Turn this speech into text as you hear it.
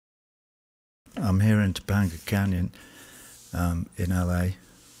I'm here in Topanga Canyon in LA.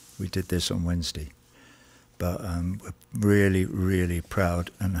 We did this on Wednesday. But we're really, really proud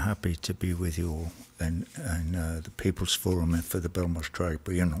and happy to be with you all and the People's Forum for the Belmarsh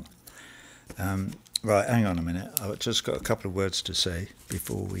Tribunal. Right, hang on a minute. I've just got a couple of words to say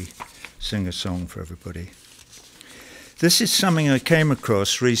before we sing a song for everybody. This is something I came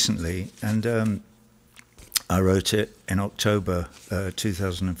across recently, and I wrote it in October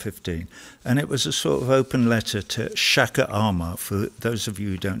 2015, and it was a sort of open letter to Shaka Arma. For those of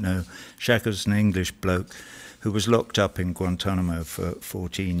you who don't know, Shaka's an English bloke who was locked up in Guantánamo for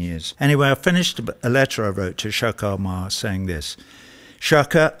 14 years. Anyway, I finished a letter I wrote to Shaka Arma saying this: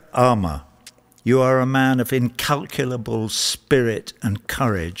 Shaka Arma, you are a man of incalculable spirit and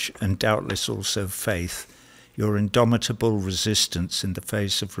courage, and doubtless also faith. Your indomitable resistance in the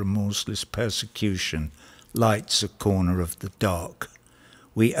face of remorseless persecution lights a corner of the dark.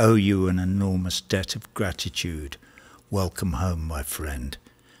 We owe you an enormous debt of gratitude. Welcome home, my friend.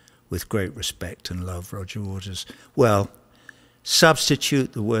 With great respect and love, Roger Waters. Well,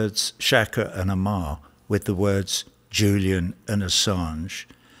 substitute the words Shaka and Amar with the words Julian and Assange,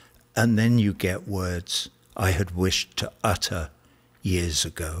 and then you get words I had wished to utter years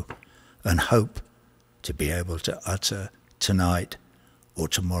ago and hope to be able to utter tonight or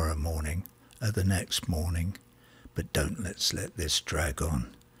tomorrow morning or the next morning. But let's let this drag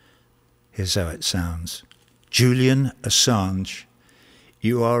on. Here's how it sounds. Julian Assange,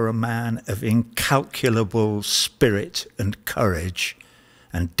 you are a man of incalculable spirit and courage,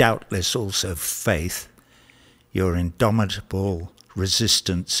 and doubtless also faith. Your indomitable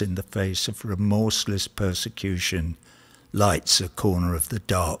resistance in the face of remorseless persecution lights a corner of the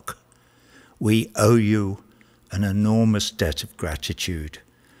dark. We owe you an enormous debt of gratitude.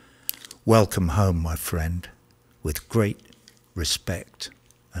 Welcome home, my friend, with great respect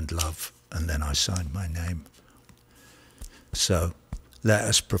and love. And then I signed my name. So let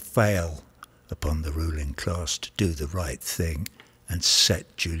us prevail upon the ruling class to do the right thing and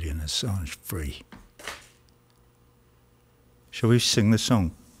set Julian Assange free. Shall we sing the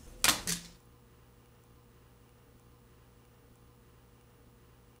song?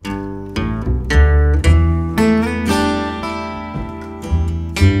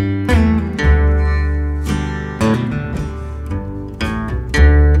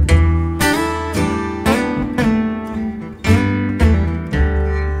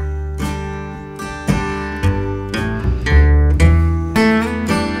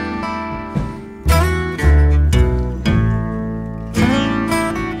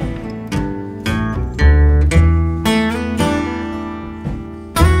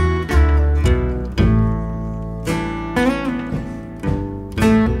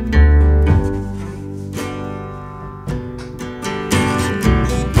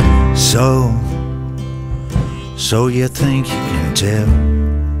 So you think you can tell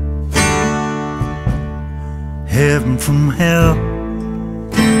heaven from hell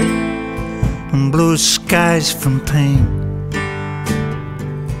and blue skies from pain?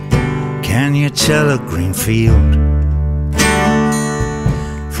 Can you tell a green field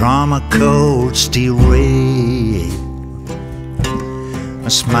from a cold steel ray? A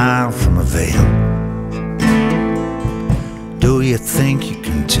smile from a veil? Do you think you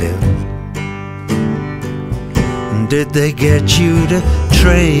can tell? Did they get you to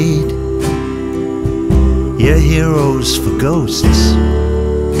trade your heroes for ghosts,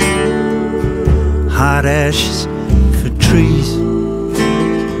 hot ashes for trees,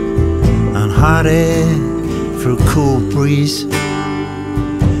 and hot air for a cool breeze,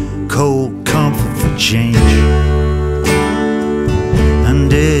 cold comfort for change? And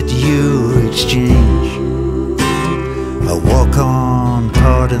did you exchange a walk-on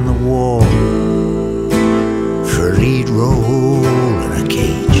part in the war for a lead role in a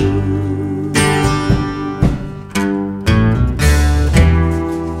cage?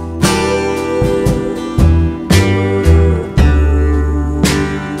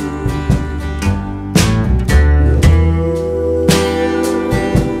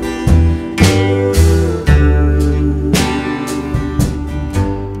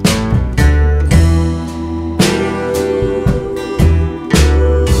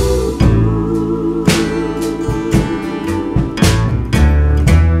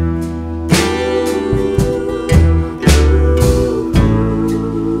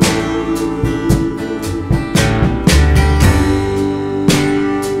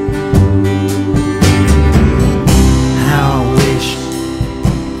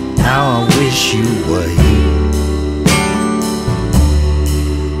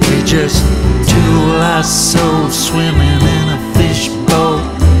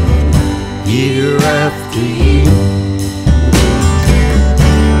 year after year,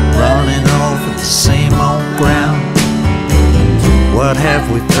 running over the same old ground. What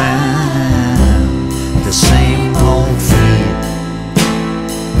have we found? The same old fear.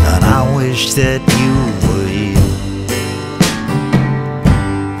 And I wish that you were here.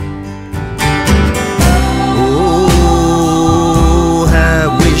 Oh, I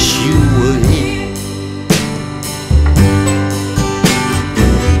wish you were here.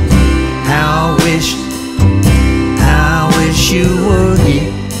 I wish you were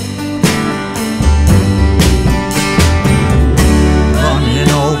here.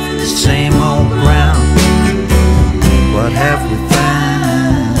 Running over the same old ground. What have we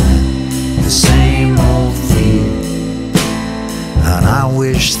found? The same old fear. And I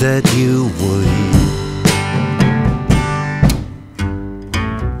wish that you were here.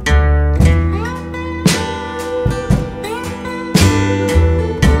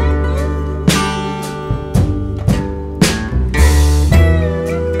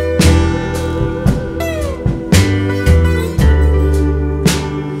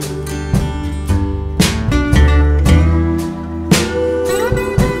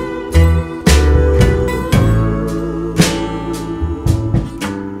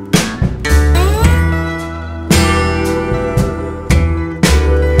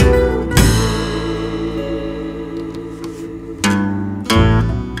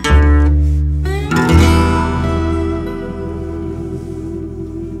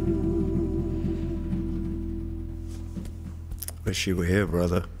 Wish you were here,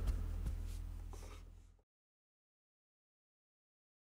 brother.